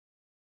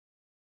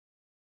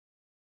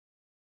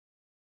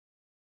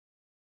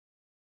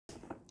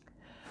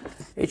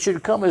It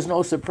should come as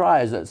no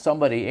surprise that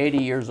somebody 80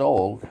 years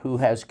old who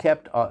has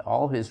kept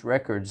all his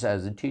records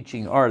as a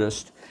teaching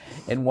artist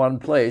in one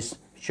place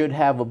should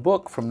have a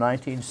book from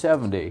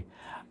 1970,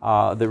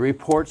 the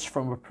reports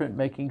from a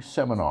printmaking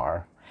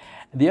seminar.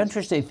 The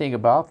interesting thing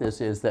about this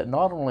is that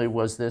not only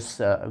was this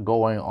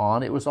going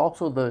on, it was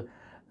also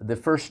the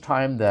first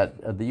time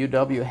that the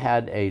UW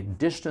had a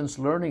distance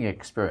learning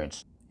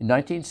experience. In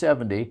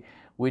 1970,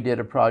 we did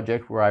a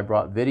project where I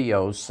brought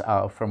videos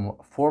from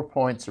 4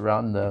 points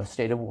around the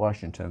state of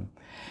Washington.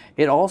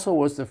 It also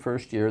was the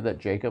first year that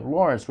Jacob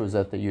Lawrence was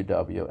at the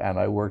UW, and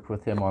I worked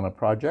with him on a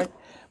project.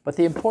 But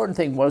the important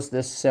thing was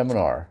this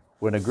seminar,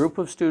 when a group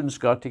of students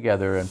got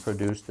together and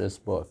produced this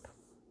book.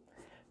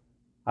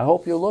 I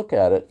hope you'll look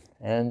at it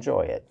and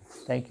enjoy it.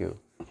 Thank you.